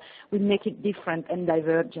that will make it different and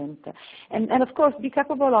divergent. And of course, be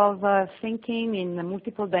capable of thinking in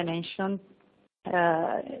multiple dimensions.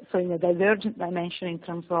 So in a divergent dimension in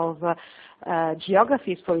terms of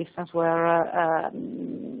geographies, for instance, where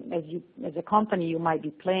as a company you might be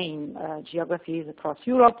playing geographies across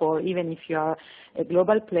Europe, or even if you are a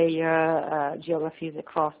global player, geographies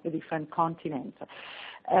across the different continents.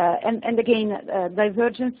 And again,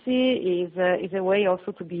 divergency is a way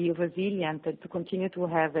also to be resilient and to continue to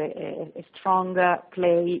have a stronger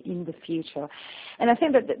play in the future. And I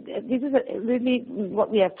think that this is really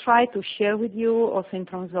what we have tried to share with you, also in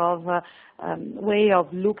terms of way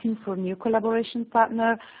of looking for new collaboration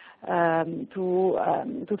partner.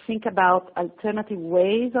 to think about alternative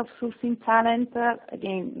ways of sourcing talent.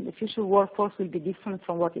 Again, the future workforce will be different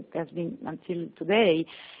from what it has been until today,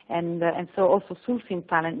 and so also sourcing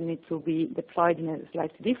talent needs to be deployed in a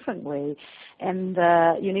slightly different way. And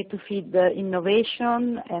you need to feed the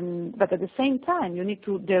innovation, but at the same time, you need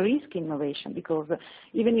to de-risk innovation, because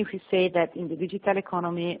even if you say that in the digital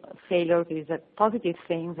economy, failure is a positive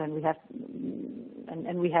thing, and we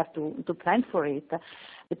have to plan for it.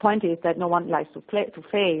 The point is that no one likes to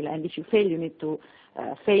fail, and if you fail, you need to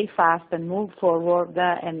fail fast and move forward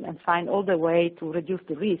and find all the way to reduce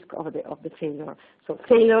the risk of the failure. So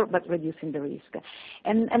failure, but reducing the risk.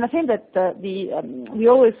 And I think that we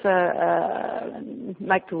always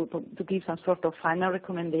like to give some sort of final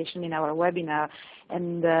recommendation in our webinar.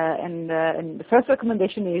 And the first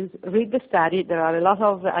recommendation is read the study. There are a lot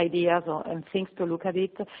of ideas and things to look at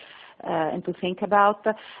it. And to think about,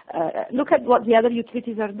 look at what the other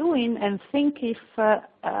utilities are doing, and think if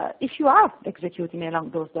you are executing along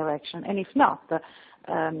those directions, and if not,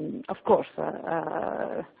 of course,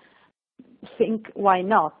 think why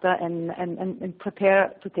not, and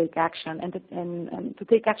prepare to take action, and to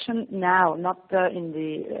take action now, not in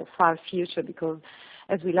the far future, because,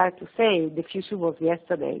 as we like to say, the future was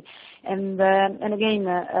yesterday. And again,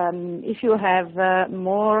 if you have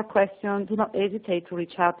more questions, do not hesitate to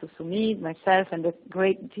reach out to Sumit, myself, and the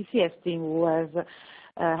great TCS team who has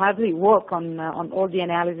hardly worked on all the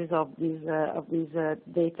analysis of these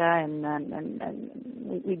data, and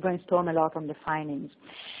we brainstorm a lot on the findings.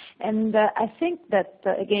 And I think that,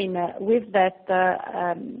 again, with that,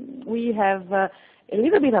 we have a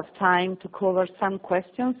little bit of time to cover some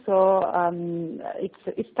questions, so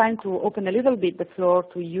it's time to open a little bit the floor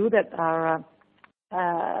to you that are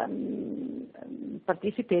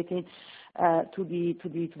participating to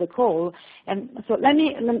the call. And so let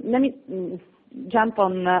me jump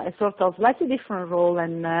on a sort of slightly different role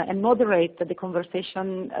and moderate the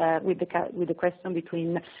conversation with the question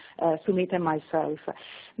between Sumit and myself.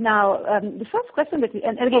 Now, the first question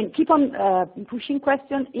and again, keep on pushing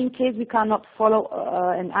questions. In case we cannot follow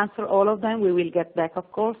and answer all of them, we will get back, of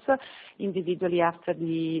course, individually after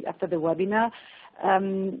the webinar.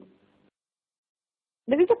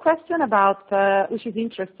 There is a question about, which is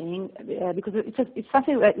interesting, because it's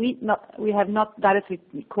something that we have not directly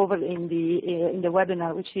covered in the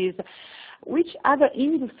webinar, which is, which other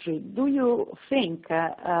industry do you think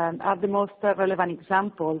are the most relevant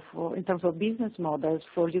examples in terms of business models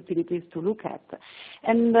for utilities to look at?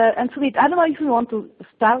 And Sumit, I don't know if you want to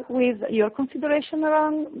start with your consideration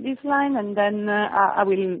around this line, and then I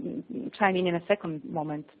will chime in a second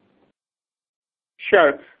moment.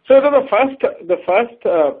 Sure. So the first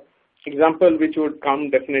example which would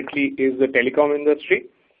come definitely is the telecom industry,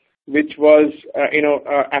 which was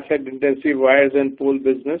asset-intensive wires and pole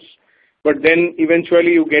business, but then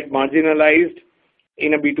eventually you get marginalized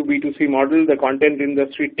in a B2B2C model. The content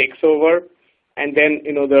industry takes over, and then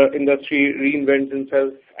the industry reinvents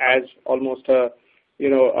itself as almost a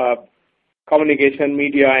communication,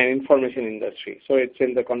 media, and information industry. So it's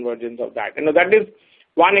in the convergence of that. That is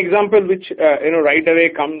one example which right away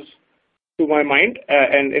comes to my mind,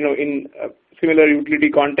 and in a similar utility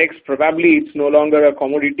context, probably it's no longer a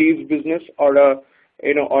commodities business or a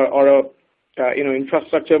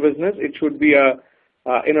infrastructure business. It should be a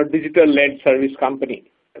digital-led service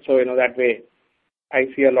company. So that way, I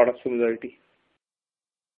see a lot of similarity.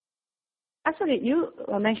 Actually, you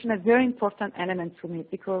mentioned a very important element to me,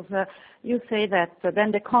 because you say that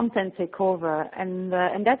then the content take over, and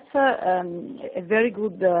that's a very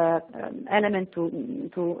good element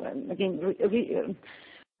to again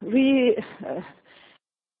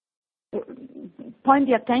point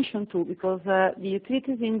the attention to, because the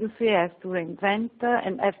utilities industry has to reinvent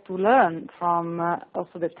and has to learn from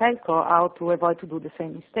also the telco how to avoid to do the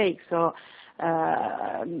same mistakes. So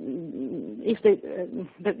if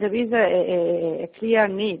there is a clear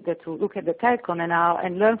need to look at the telco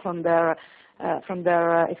and learn from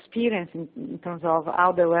their experience in terms of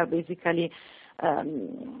how they were basically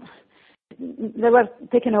they were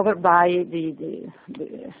taken over by the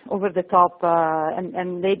over the top,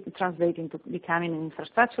 and they translate into becoming an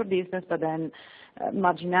infrastructure business, but then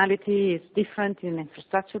marginality is different in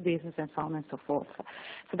infrastructure business, and so on and so forth.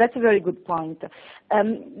 So that's a very good point.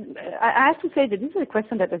 I have to say that this is a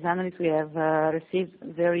question that as analysts we have received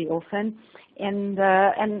very often, and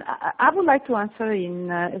I would like to answer in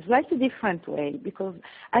a slightly different way, because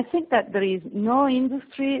I think that there is no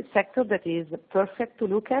industry sector that is perfect to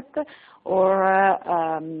look at. or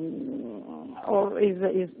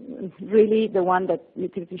is really the one that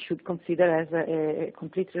utilities should consider as a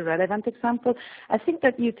completely relevant example. I think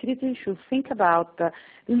that utilities should think about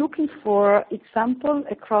looking for examples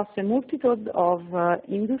across a multitude of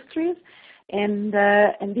industries and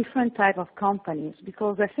different type of companies,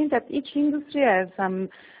 because I think that each industry has some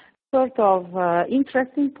sort of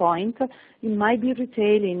interesting point. It might be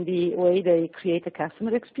retail in the way they create a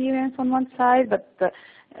customer experience on one side, but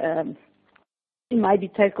it might be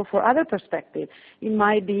telco for other perspectives. It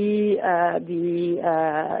might be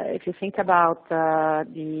if you think about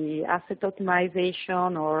the asset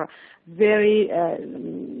optimization or very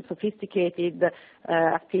sophisticated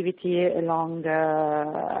activity along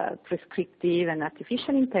prescriptive and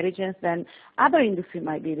artificial intelligence, then other industry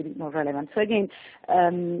might be a little bit more relevant. So again,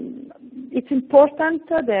 it's important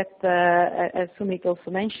that, as Sumit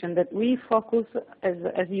also mentioned, that we focus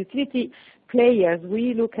as utility players,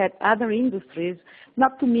 we look at other industries,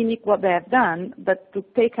 not to mimic what they have done, but to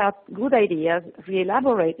take out good ideas,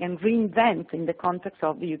 re-elaborate, and reinvent in the context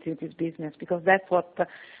of the utilities business, because that's what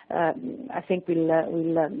I think will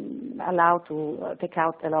allow to take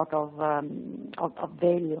out a lot of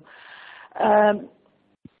value.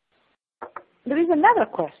 There is another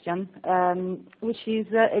question, which is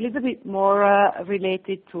a little bit more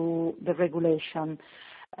related to the regulation.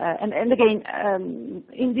 And again,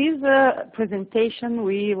 in this presentation,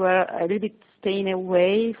 we were a little bit staying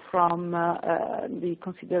away from the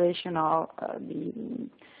consideration of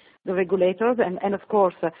the regulators, and of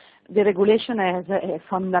course, the regulation has a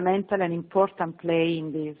fundamental and important play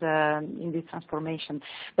in this transformation.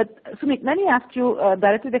 But Sumit, let me ask you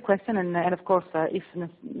directly the question, and of course, if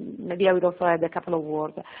maybe I would also add a couple of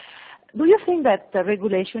words. Do you think that the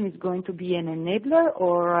regulation is going to be an enabler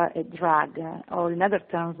or a drag, or in other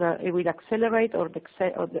terms, it will accelerate or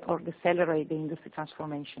decelerate the industry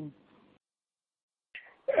transformation?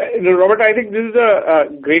 Roberta, I think this is a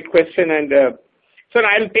great question, and so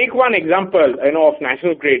I'll take one example, of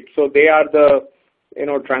National Grid. So they are the,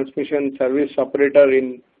 transmission service operator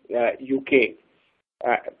in UK,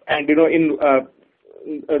 and in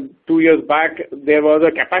 2 years back there was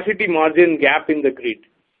a capacity margin gap in the grid.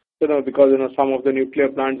 Because some of the nuclear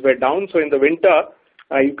plants were down. So in the winter,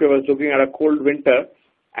 UK was looking at a cold winter,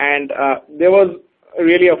 and there was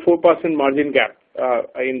really a 4% margin gap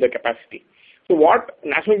in the capacity. So what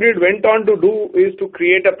National Grid went on to do is to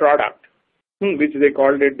create a product, which they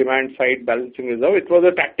called it Demand Side Balancing Reserve. It was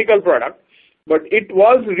a tactical product, but it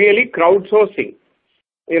was really crowdsourcing,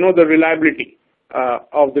 the reliability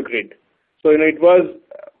of the grid. So it was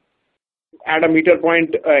at a meter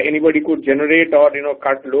point, anybody could generate or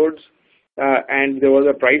cut loads, and there was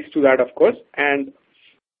a price to that, of course. And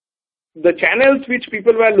the channels which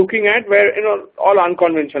people were looking at were all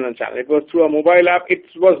unconventional channels. It was through a mobile app. It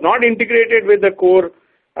was not integrated with the core,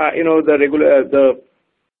 the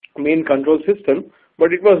main control system,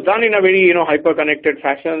 but it was done in a very hyper connected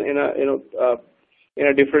fashion, in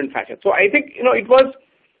a different fashion. So I think it was.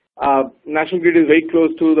 National Grid is very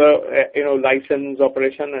close to the license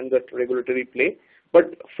operation and the regulatory play,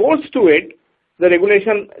 but forced to it, the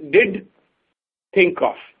regulation did think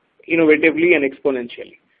of innovatively and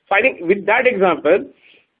exponentially. So I think with that example,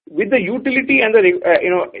 with the utility and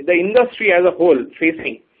the industry as a whole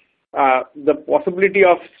facing the possibility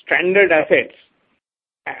of stranded assets,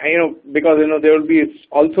 because there will be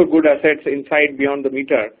also good assets inside beyond the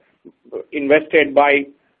meter invested by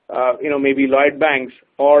maybe Lloyd banks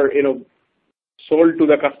or sold to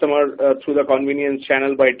the customer through the convenience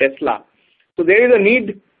channel by Tesla. So there is a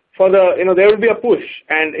need for there will be a push,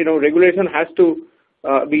 and regulation has to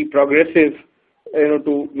be progressive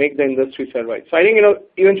to make the industry survive. So I think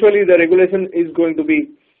eventually the regulation is going to be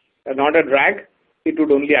not a drag; it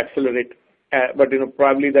would only accelerate. But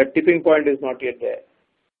probably the tipping point is not yet there.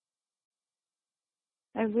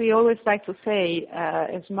 As we always like to say,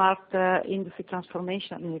 a smart industry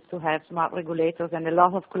transformation needs to have smart regulators and a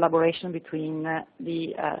lot of collaboration between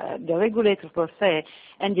the regulator per se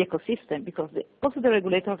and the ecosystem, because also the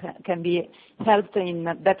regulator can be helped in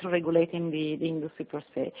better regulating the industry per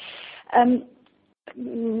se.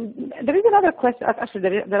 There is another question.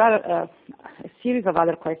 Actually, there are a series of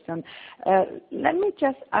other questions. Let me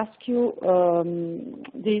just ask you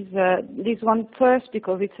this one first,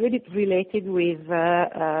 because it's really related with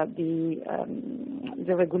the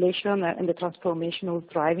regulation and the transformation who's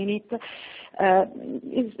driving it.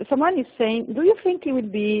 Someone is saying, do you think it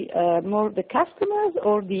would be more the customers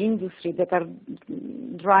or the industry that are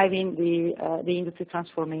driving the industry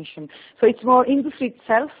transformation? So it's more industry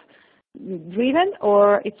itself driven,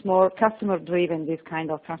 or it's more customer driven, this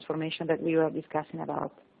kind of transformation that we were discussing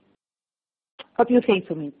about? What do you think,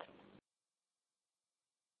 Sumit?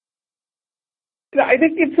 I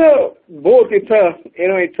think it's a both. It's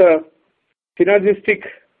a synergistic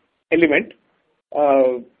element.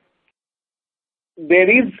 There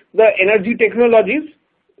is the energy technologies,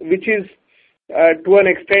 which is to an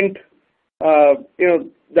extent,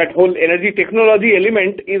 that whole energy technology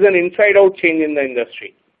element is an inside-out change in the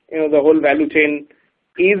industry. The whole value chain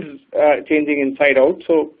is changing inside out.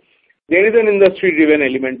 So there is an industry-driven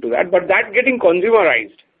element to that, but that getting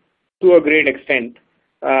consumerized to a great extent,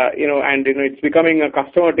 and it's becoming a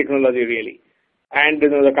customer technology really, and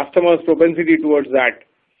the customer's propensity towards that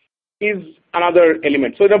is another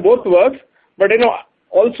element. So they both works, but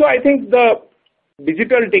also I think the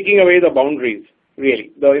digital taking away the boundaries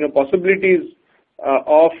really, the possibilities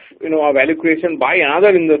of a value creation by another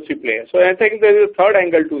industry player. So I think there is a third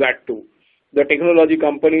angle to that too. The technology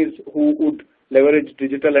companies who would leverage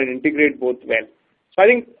digital and integrate both well. So I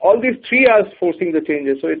think all these three are forcing the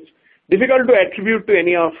changes. So it's difficult to attribute to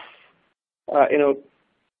any of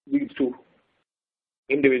these two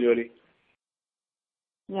individually.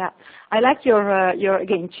 Yeah, I like your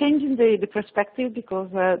again changing the perspective, because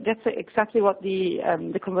that's exactly what the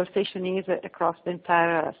conversation is across the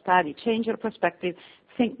entire study. Change your perspective,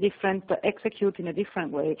 think different, execute in a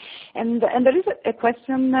different way. And there is a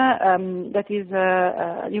question that is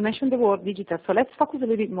you mentioned the word digital, so let's focus a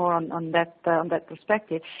little bit more on that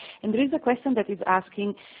perspective. And there is a question that is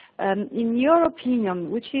asking, in your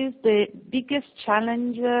opinion, which is the biggest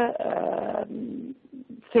challenge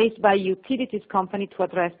faced by utilities company to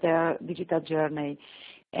address their digital journey?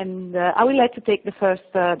 And I would like to take the first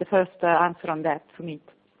answer on that, Sumit.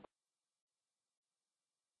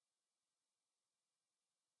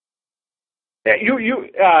 Yeah,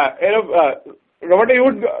 Roberta, you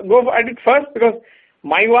would go at it first, because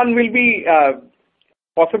my one will be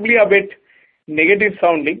possibly a bit negative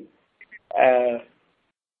sounding. I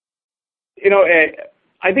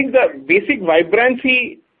think the basic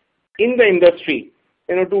vibrancy in the industry,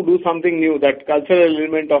 to do something new, that cultural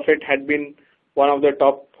element of it had been one of the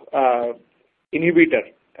top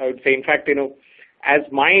inhibitor, I would say. In fact, as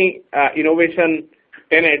my innovation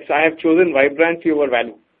tenets, I have chosen vibrancy over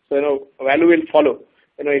value. So, value will follow,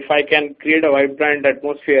 if I can create a vibrant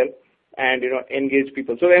atmosphere and, engage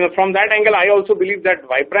people. So, from that angle, I also believe that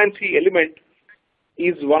vibrancy element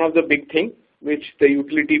is one of the big things which the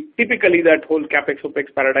utility, typically that whole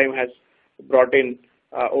CapEx-OpEx paradigm has brought in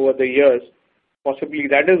over the years. Possibly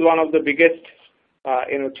that is one of the biggest,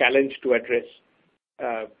 challenge to address.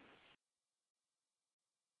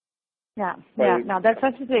 No, that's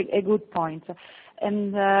actually a good point,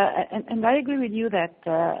 and I agree with you that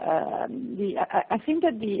I think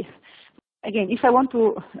that again, if I want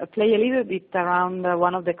to play a little bit around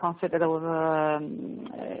one of the concepts that I was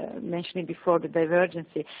mentioning before, the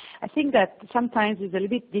divergency, I think that sometimes it's a little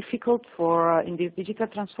bit difficult for in this digital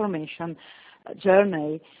transformation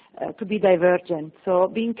journey to be divergent. So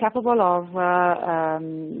being capable of,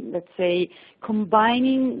 let's say,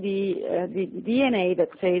 combining the DNA that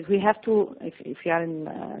says we have to, if you are in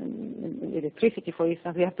electricity, for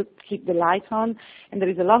instance, we have to keep the lights on, and there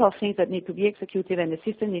is a lot of things that need to be executed, and the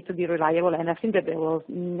system needs to be reliable. And I think that there was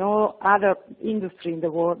no other industry in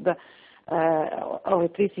the world, or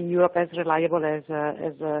at least in Europe, as reliable as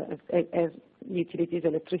utilities,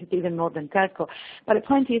 electricity, even more than telco. But the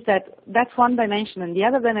point is that that's one dimension, and the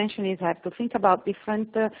other dimension is I have to think about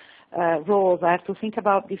different roles. I have to think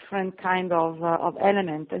about different kind of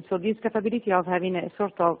elements, and so this capability of having a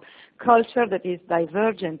sort of culture that is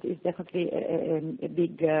divergent is definitely a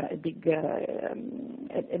big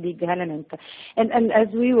element. And as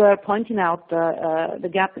we were pointing out, the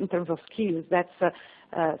gap in terms of skills, that's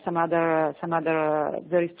some other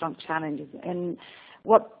very strong challenges. And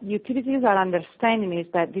what utilities are understanding is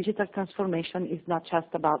that digital transformation is not just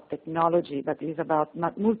about technology, but it is about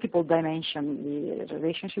multiple dimensions: the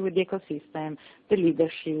relationship with the ecosystem, the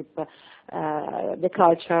leadership, the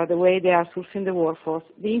culture, the way they are sourcing the workforce,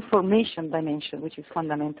 the information dimension, which is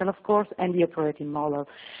fundamental, of course, and the operating model.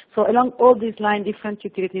 So along all these lines, different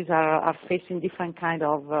utilities are facing different kind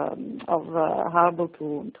of hurdle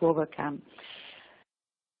to overcome.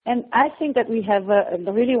 And I think that we have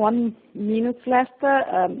really 1 minute left,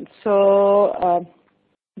 so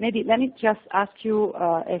maybe let me just ask you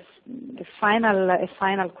a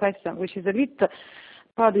final question, which is a bit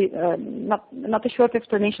probably not a short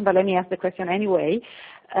explanation, but let me ask the question anyway.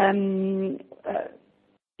 In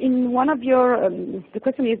one of your, the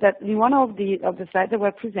question is that in one of the slides that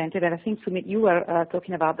were presented, and I think Sumit, you were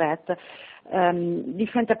talking about that,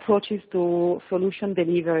 different approaches to solution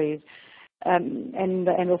deliveries. And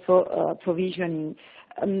also provisioning.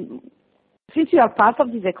 Since you are part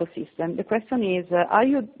of this ecosystem, the question is,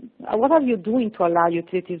 what are you doing to allow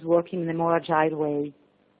utilities working in a more agile way?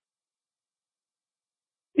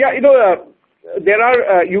 Yeah, there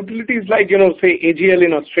are utilities like, say AGL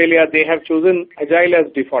in Australia, they have chosen agile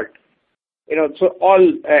as default. So all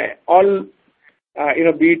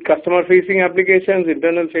be it customer-facing applications,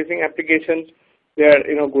 internal-facing applications, they are,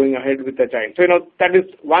 going ahead with agile. So, that is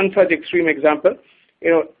one such extreme example.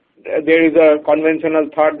 There is a conventional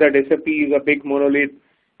thought that SAP is a big monolith,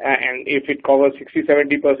 and if it covers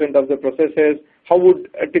 60-70% of the processes, how would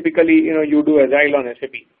typically, you do agile on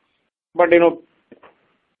SAP? But,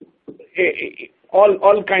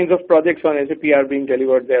 all kinds of projects on SAP are being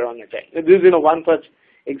delivered there on agile. This is, one such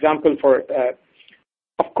example for.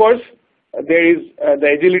 Of course, there is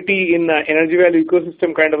the agility in the energy value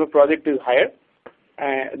ecosystem kind of a project is higher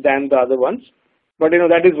than the other ones. But,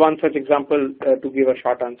 that is one such example to give a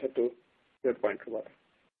short answer to your point, Roberta.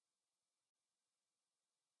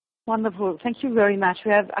 Wonderful. Thank you very much.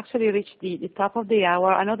 We have actually reached the top of the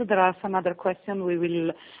hour. I know that there are some other questions. We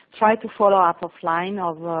will try to follow up offline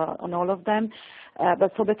on all of them.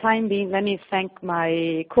 But for the time being, let me thank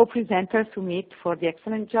my co-presenter, Sumit, for the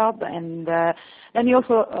excellent job. And let me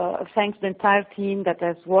also thank the entire team that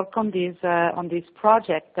has worked on this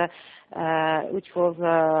project, which was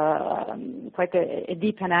quite a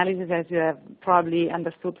deep analysis, as you have probably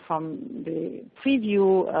understood from the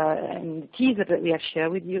preview and the teaser that we have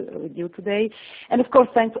shared with you today. And of course,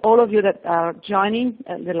 thanks all of you that are joining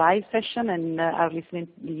the live session and are listening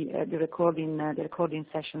to the recording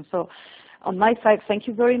session. So on my side, thank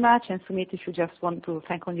you very much. And Sumit, if you just want to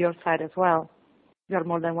thank on your side as well, you are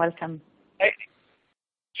more than welcome.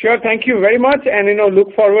 Sure, thank you very much, and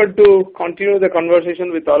look forward to continue the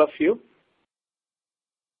conversation with all of you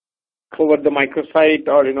over the microsite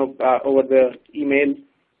or over the email.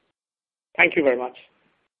 Thank you very much.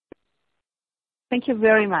 Thank you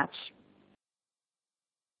very much.